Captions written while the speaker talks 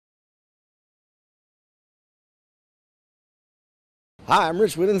Hi, I'm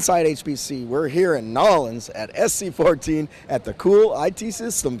Rich with Inside HPC. We're here in Nolens at SC14 at the CoolIT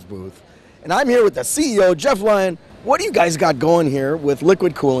Systems booth. And I'm here with the CEO, Jeff Lyon. What do you guys got going here with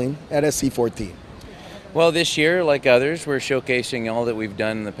liquid cooling at SC14? Well, this year, like others, we're showcasing all that we've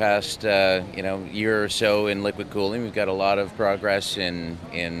done in the past year or so in liquid cooling. We've got a lot of progress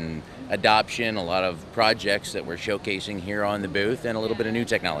in adoption, a lot of projects that we're showcasing here on the booth, and a little bit of new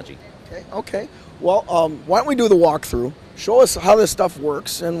technology. Okay. Well, why don't we do the walkthrough? Show us how this stuff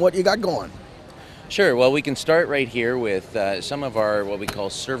works and what you got going. Sure. Well, we can start right here with some of our what we call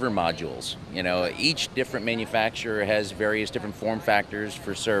server modules. You know, each different manufacturer has various different form factors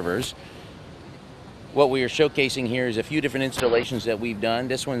for servers. What we are showcasing here is a few different installations that we've done.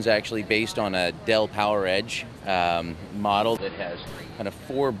 This one's actually based on a Dell PowerEdge model that has kind of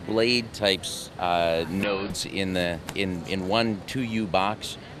 4 blade types nodes in one 2U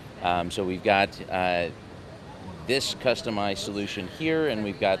box. So we've got this customized solution here, and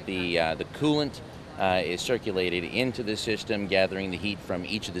we've got the coolant is circulated into the system, gathering the heat from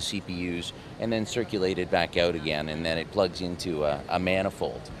each of the CPUs, and then circulated back out again, and then it plugs into a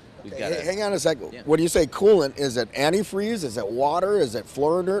manifold. Hang on a second. Yeah. What do you say coolant? Is it antifreeze? Is it water? Is it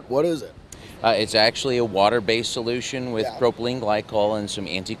Fluorodirt? What is it? It's actually a water-based solution with propylene glycol and some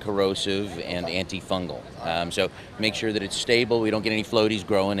anti-corrosive and antifungal. So make sure that it's stable. We don't get any floaties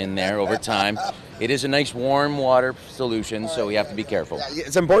growing in there over time. It is a nice warm water solution, so we have to be careful. Yeah,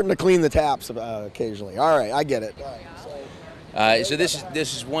 it's important to clean the taps occasionally. All right, I get it. So this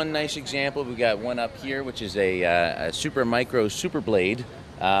is one nice example. We've got one up here, which is a SuperMicro super blade,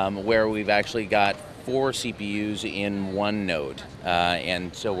 where we've actually got 4 CPUs in one node,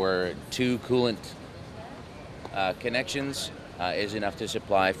 and so we're 2 coolant connections is enough to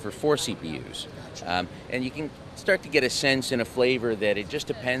supply for 4 CPUs. And you can start to get a sense and a flavor that it just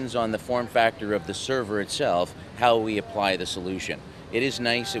depends on the form factor of the server itself, how we apply the solution. It is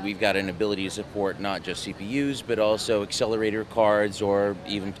nice that we've got an ability to support not just CPUs, but also accelerator cards or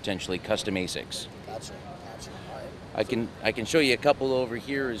even potentially custom ASICs. Gotcha. I can show you a couple over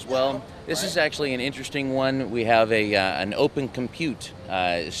here as well. This is actually an interesting one. We have an open compute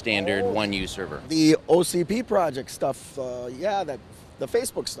standard 1U server. The OCP project stuff, the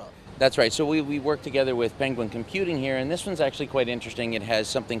Facebook stuff. That's right. So we work together with Penguin Computing here, and this one's actually quite interesting. It has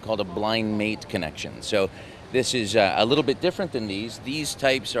something called a blind mate connection. So this is a little bit different than these. These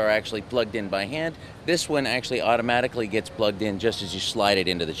types are actually plugged in by hand. This one actually automatically gets plugged in just as you slide it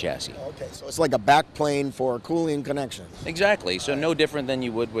into the chassis. Okay, so it's like a backplane for cooling connections. Exactly. So no different than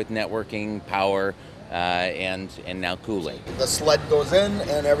you would with networking, power, and now cooling. The sled goes in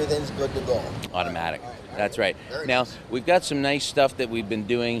and everything's good to go. Automatic. That's right. Now, we've got some nice stuff that we've been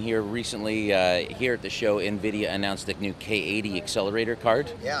doing here recently. Here at the show, NVIDIA announced the new K80 accelerator card.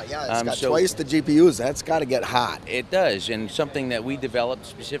 Yeah, it's got twice the GPUs. That's got to get hot. It does, and something that we developed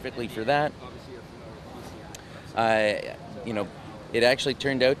specifically for that. It actually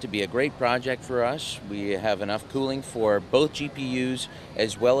turned out to be a great project for us. We have enough cooling for both GPUs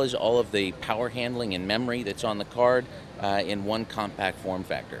as well as all of the power handling and memory that's on the card in one compact form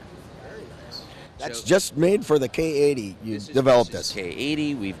factor. That's just made for the K80. You developed this.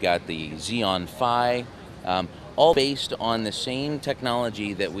 K80. We've got the Xeon Phi, all based on the same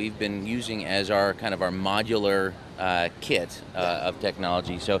technology that we've been using as our kind of our modular kit of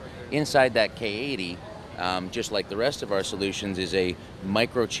technology. So inside that K80, just like the rest of our solutions, is a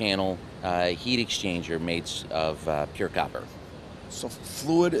microchannel heat exchanger made of pure copper. So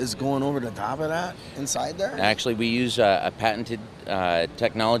fluid is going over the top of that inside there? Actually, we use a patented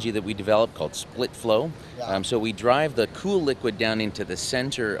technology that we developed called split flow. So we drive the cool liquid down into the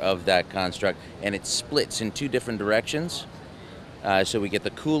center of that construct, and it splits in 2 different directions. So we get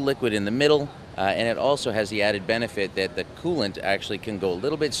the cool liquid in the middle, and it also has the added benefit that the coolant actually can go a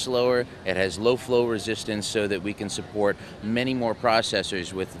little bit slower. It has low flow resistance so that we can support many more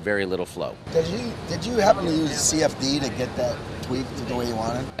processors with very little flow. Did you happen to use CFD to get that tweaked the way you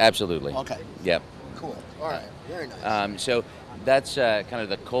wanted? Absolutely. Okay. Yep. Cool. All right. Very nice. So that's kind of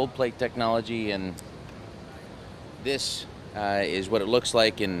the cold plate technology, and this is what it looks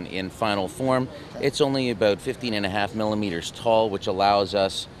like in final form. Okay. It's only about 15.5 millimeters tall, which allows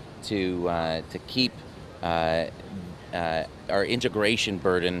us to keep our integration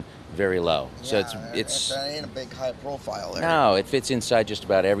burden very low. Yeah, so it's that ain't a big high profile there. No, it fits inside just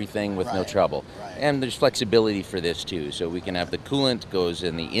about everything with no trouble. Right. And there's flexibility for this too. So we can have the coolant goes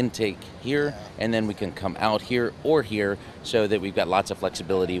in the intake here, and then we can come out here or here, so that we've got lots of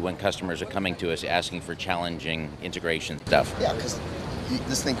flexibility when customers are coming to us asking for challenging integration stuff. Yeah, because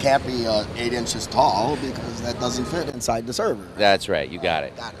this thing can't be 8 inches tall because that doesn't fit inside the server. Right? That's right, you got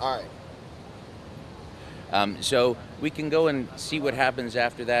it. Got it. All right. So we can go and see what happens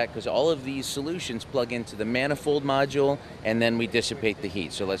after that, because all of these solutions plug into the Manifold Module, and then we dissipate the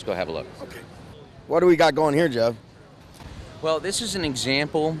heat. So let's go have a look. Okay. What do we got going here, Jeff? Well, this is an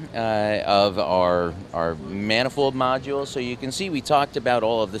example of our Manifold Module. So you can see we talked about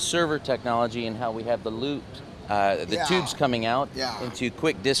all of the server technology and how we have the looped, tubes coming out into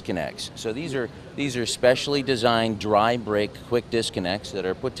quick disconnects. So these are specially designed dry break quick disconnects that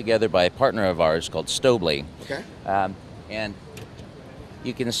are put together by a partner of ours called Stobly. Okay. And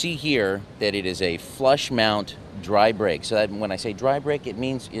you can see here that it is a flush mount dry break. So that when I say dry break, it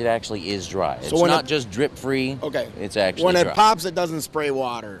means it actually is dry. It's not just drip free. Okay. It's actually when dry. it pops, it doesn't spray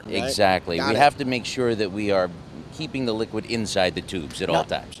water. Right? Exactly. We have to make sure that we are keeping the liquid inside the tubes at all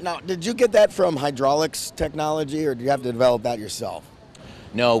times. Now, did you get that from hydraulics technology, or do you have to develop that yourself?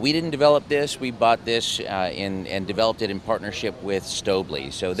 No, we didn't develop this. We bought this and developed it in partnership with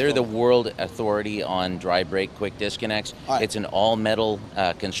Stobly. So they're the world authority on dry break quick disconnects. Right. It's an all-metal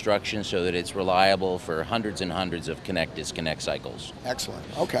construction so that it's reliable for hundreds and hundreds of connect-disconnect cycles. Excellent.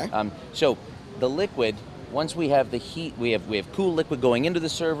 Okay. So the liquid, once we have the heat, we have cool liquid going into the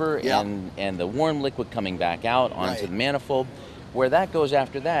server and the warm liquid coming back out onto the manifold. Where that goes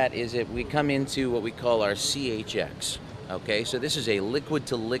after that is that we come into what we call our CHX. Okay, so this is a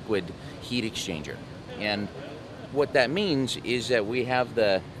liquid-to-liquid heat exchanger, and what that means is that we have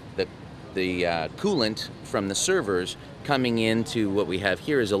the coolant from the servers coming into what we have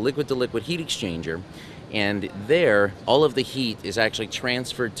here is a liquid-to-liquid heat exchanger, and there all of the heat is actually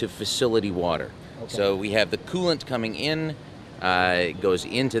transferred to facility water. Okay. So we have the coolant coming in, goes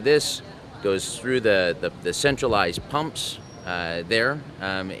into this, goes through the centralized pumps there,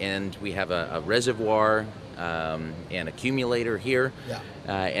 and we have a reservoir. An accumulator here,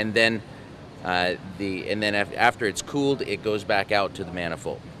 and then after it's cooled, it goes back out to the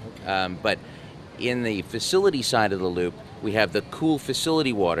manifold. Okay. But in the facility side of the loop, we have the cool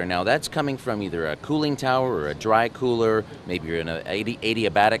facility water. Now that's coming from either a cooling tower or a dry cooler, maybe you're in an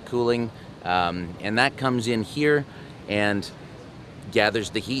adiabatic cooling, and that comes in here and gathers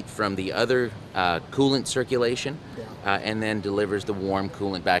the heat from the other coolant circulation, and then delivers the warm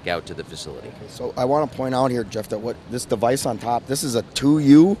coolant back out to the facility. Okay, so I want to point out here, Jeff, that what this device on top, this is a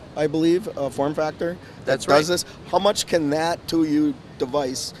 2U, I believe, form factor. That's right. Does this? How much can that 2U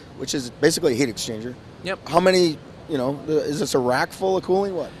device, which is basically a heat exchanger? Yep. How many? Is this a rack full of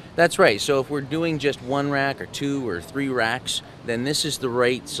cooling? What? That's right. So if we're doing just one rack or two or three racks, then this is the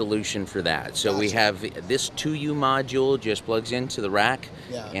right solution for that. So we have this 2U module just plugs into the rack,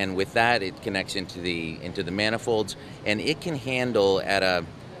 and with that it connects into the manifolds, and it can handle at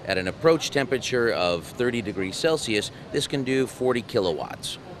an approach temperature of 30 degrees Celsius. This can do 40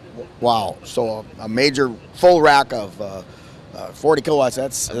 kilowatts. Wow! So a major full rack of 40 kilowatts.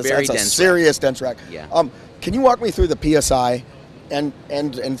 That's a serious dense rack. Yeah. Can you walk me through the PSI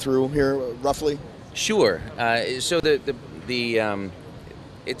and through here roughly? Sure. So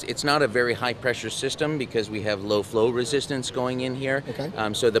it's not a very high pressure system because we have low flow resistance going in here. Okay.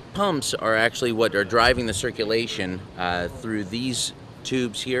 So the pumps are actually what are driving the circulation through these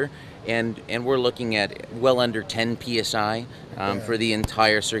tubes here, and we're looking at well under 10 psi for the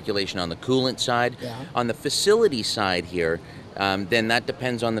entire circulation on the coolant side. Yeah. On the facility side here, then that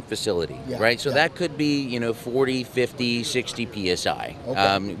depends on the facility, right? So that could be, 40, 50, 60 psi.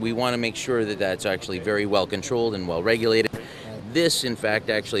 Okay. We want to make sure that that's actually very well controlled and well regulated. This, in fact,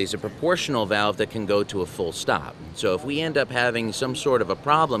 actually is a proportional valve that can go to a full stop. So if we end up having some sort of a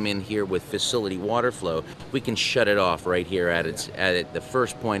problem in here with facility water flow, we can shut it off right here at the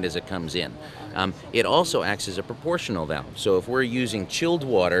first point as it comes in. It also acts as a proportional valve. So if we're using chilled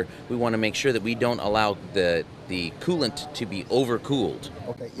water, we want to make sure that we don't allow the coolant to be overcooled.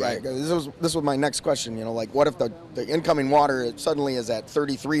 Okay, right. This was my next question. Like what if the incoming water suddenly is at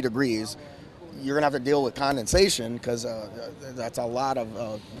 33 degrees? You're going to have to deal with condensation because that's a lot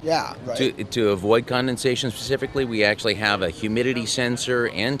of, right? To avoid condensation specifically, we actually have a humidity sensor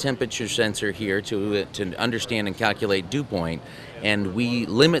and temperature sensor here to understand and calculate dew point, and we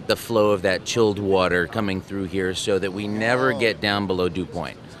limit the flow of that chilled water coming through here so that we never get down below dew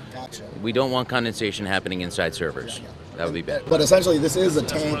point. Gotcha. We don't want condensation happening inside servers. That would be bad. But essentially, this is a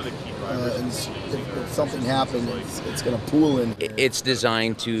tank, and if something happened, it's going to pool in. It's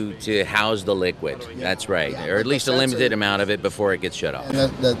designed to house the liquid. That's right, or at least a limited amount of it before it gets shut off. And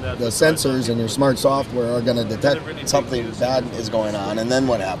the sensors in your smart software are going to detect something bad is going on, and then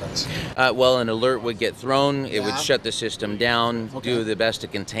what happens? Well, an alert would get thrown. It would shut the system down, do the best to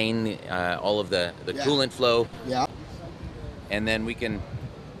contain all of the coolant flow. Yeah. And then we can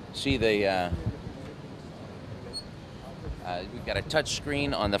see the We've got a touch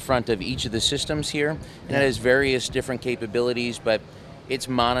screen on the front of each of the systems here, and it has various different capabilities, but it's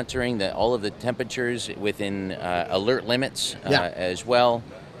monitoring all of the temperatures within alert limits as well.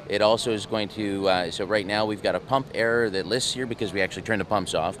 It also is going to, so right now we've got a pump error that lists here because we actually turned the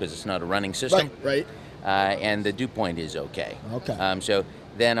pumps off because it's not a running system. Right. And the dew point is okay. Okay. So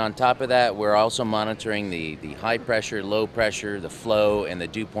then on top of that, we're also monitoring the high pressure, low pressure, the flow, and the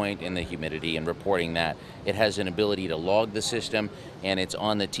dew point and the humidity and reporting that. It has an ability to log the system, and it's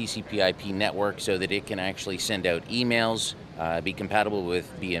on the TCP/IP network so that it can actually send out emails, be compatible with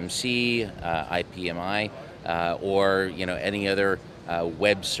BMC, IPMI, or any other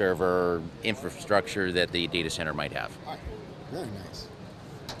web server infrastructure that the data center might have. All right. Very nice.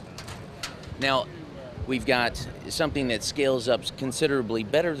 Now, we've got something that scales up considerably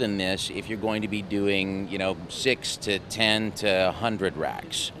better than this if you're going to be doing, 6 to 10 to 100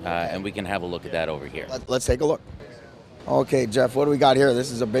 racks. And we can have a look at that over here. Let's take a look. Okay, Jeff, what do we got here?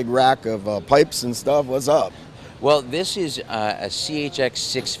 This is a big rack of pipes and stuff. What's up? Well, this is a CHX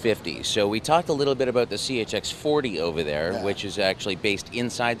 650. So we talked a little bit about the CHX 40 over there, which is actually based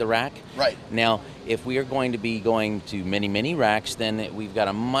inside the rack. Right. Now, if we are going to be going to many, many racks, then we've got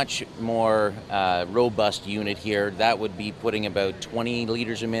a much more robust unit here. That would be putting about 20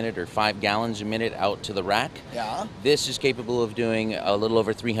 liters a minute or 5 gallons a minute out to the rack. Yeah. This is capable of doing a little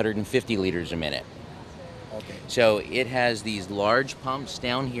over 350 liters a minute. Okay. So it has these large pumps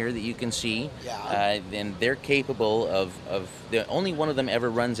down here that you can see, and they're capable of only one of them ever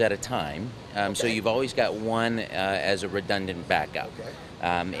runs at a time. So you've always got one as a redundant backup. Okay.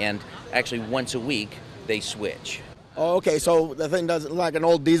 And actually once a week they switch. Oh, okay, so the thing doesn't, like an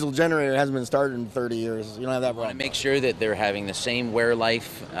old diesel generator, hasn't been started in 30 years. You don't have that problem. Want to make sure that they're having the same wear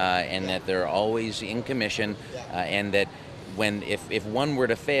life and that they're always in commission, and that if one were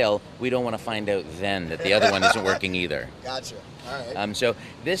to fail, we don't want to find out then that the other one isn't working either. Gotcha. All right. So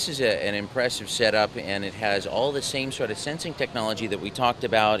this is an impressive setup, and it has all the same sort of sensing technology that we talked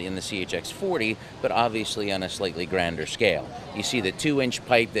about in the CHX 40, but obviously on a slightly grander scale. You see the 2-inch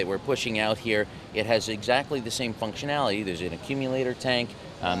pipe that we're pushing out here. It has exactly the same functionality. There's an accumulator tank.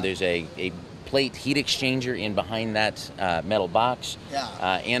 There's a plate heat exchanger in behind that metal box,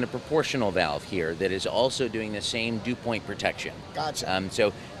 and a proportional valve here that is also doing the same dew point protection. Gotcha.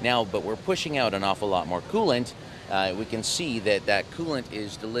 So now, but we're pushing out an awful lot more coolant. We can see that coolant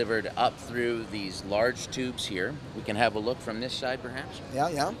is delivered up through these large tubes here. We can have a look from this side, perhaps.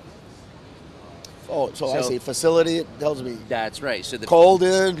 Yeah. Oh, so I see facility. It tells me that's right. So the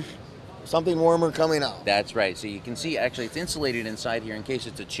colded. Something warmer coming out. That's right. So you can see actually it's insulated inside here in case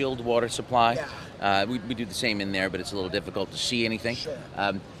it's a chilled water supply. We do the same in there, but it's a little difficult to see anything. Sure.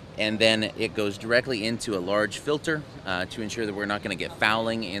 And then it goes directly into a large filter to ensure that we're not going to get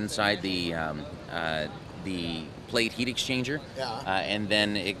fouling inside the plate heat exchanger. And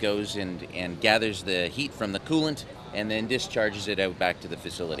then it goes and gathers the heat from the coolant and then discharges it out back to the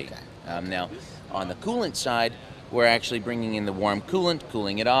facility. Now, on the coolant side, we're actually bringing in the warm coolant,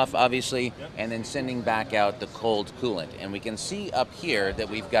 cooling it off, obviously, and then sending back out the cold coolant. And we can see up here that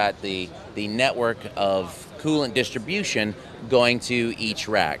we've got the network of coolant distribution going to each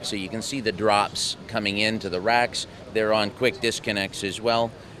rack. So you can see the drops coming into the racks. They're on quick disconnects as well.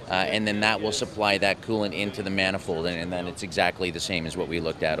 And then that will supply that coolant into the manifold, and then it's exactly the same as what we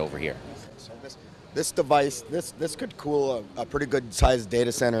looked at over here. So this device, this could cool a pretty good sized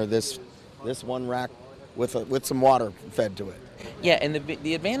data center, this one rack with some water fed to it. Yeah, and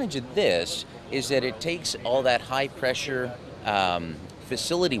the advantage of this is that it takes all that high pressure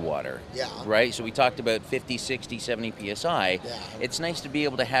facility water, right? So we talked about 50, 60, 70 PSI. It's nice to be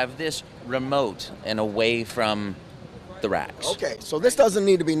able to have this remote and away from the racks. Okay, so this doesn't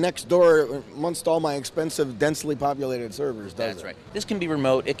need to be next door amongst all my expensive, densely populated servers, does it? That's right. This can be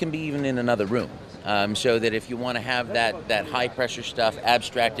remote. It can be even in another room. So that if you want to have that high pressure stuff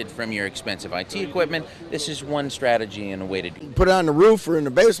abstracted from your expensive IT equipment, this is one strategy and a way to do it. Put it on the roof or in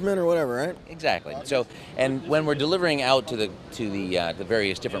the basement or whatever, right? Exactly. So, and when we're delivering out to the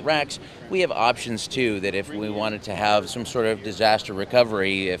various different racks, we have options too. That if we wanted to have some sort of disaster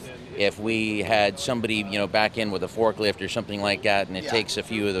recovery, if we had somebody back in with a forklift or something like that, and it takes a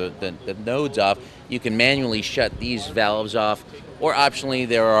few of the nodes off, you can manually shut these valves off. Or optionally,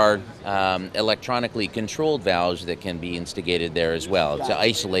 there are electronically controlled valves that can be instigated there as well to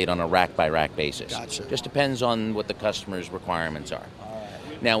isolate on a rack-by-rack basis. Just depends on what the customer's requirements are.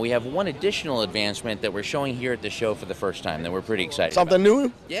 Now, we have one additional advancement that we're showing here at the show for the first time that we're pretty excited about. Something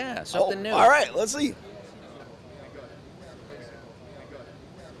new? Yeah, something new. All right, let's see.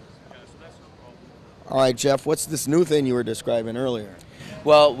 All right, Jeff, what's this new thing you were describing earlier?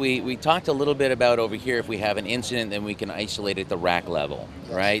 Well, we talked a little bit about over here, if we have an incident, then we can isolate at the rack level,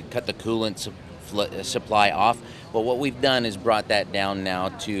 right? Cut the coolant supply off. But what we've done is brought that down now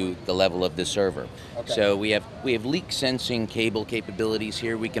to the level of the server. Okay. So we have leak sensing cable capabilities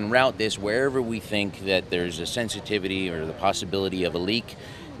here. We can route this wherever we think that there's a sensitivity or the possibility of a leak.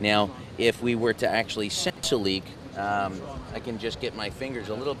 Now, if we were to actually sense a leak, I can just get my fingers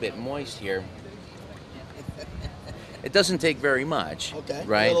a little bit moist here. It doesn't take very much, Okay.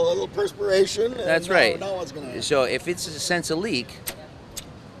 right? A little perspiration. That's right. Now what's gonna happen? So if it's a sense of leak,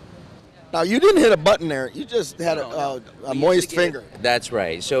 Now you didn't hit a button there. You just had a we moist used to get- finger. That's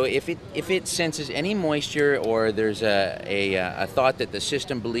right. So if it senses any moisture, or there's a thought that the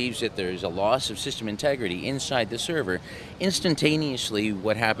system believes that there's a loss of system integrity inside the server, instantaneously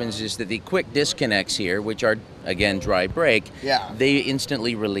what happens is that the quick disconnects here, which are again dry break, Yeah. they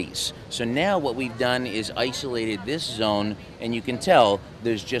instantly release. So now what we've done is isolated this zone, and you can tell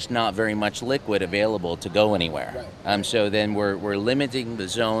there's just not very much liquid available to go anywhere. Right. So then we're limiting the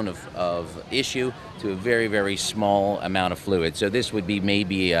zone of issue to a very, very small amount of fluid. So this would be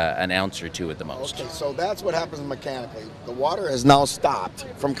maybe an ounce or two at the most. Okay, so that's what happens mechanically. The water has now stopped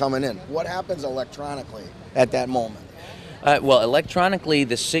from coming in. What happens electronically at that moment? Well, electronically,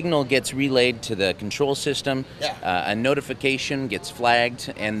 the signal gets relayed to the control system. Yeah. A notification gets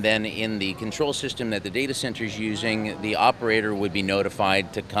flagged, and then in the control system that the data center is using, the operator would be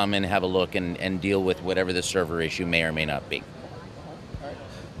notified to come and have a look and deal with whatever the server issue may or may not be. All right.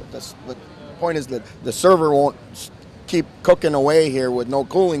 But the point is that the server won't keep cooking away here with no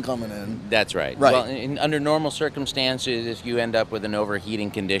cooling coming in. That's right. Right. Well, under normal circumstances, if you end up with an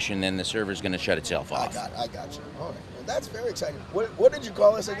overheating condition, then the server's going to shut itself off. I got you. All right. Well, that's very exciting. What did you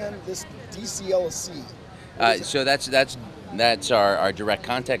call this again? This DCLC? So that's our direct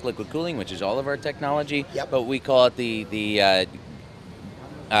contact liquid cooling, which is all of our technology. Yep. But we call it the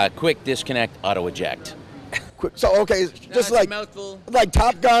quick disconnect auto eject. Quick. So okay, just like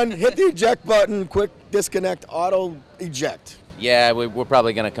Top Gun, hit the eject button, quick disconnect, auto eject. Yeah, we're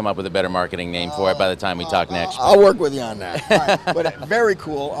probably going to come up with a better marketing name for it by the time we talk next. I'll work with you on that. All right. But very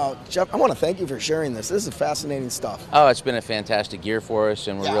cool. Jeff, I want to thank you for sharing this. This is fascinating stuff. Oh, it's been a fantastic year for us,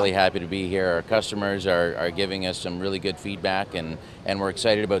 and we're Yeah. really happy to be here. Our customers are giving us some really good feedback, and we're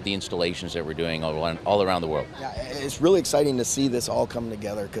excited about the installations that we're doing all around the world. Yeah, it's really exciting to see this all come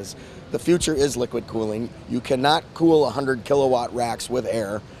together because the future is liquid cooling. You cannot cool 100 kilowatt racks with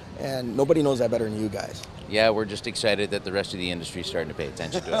air, and nobody knows that better than you guys. Yeah, we're just excited that the rest of the industry is starting to pay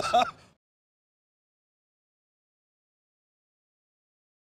attention to us.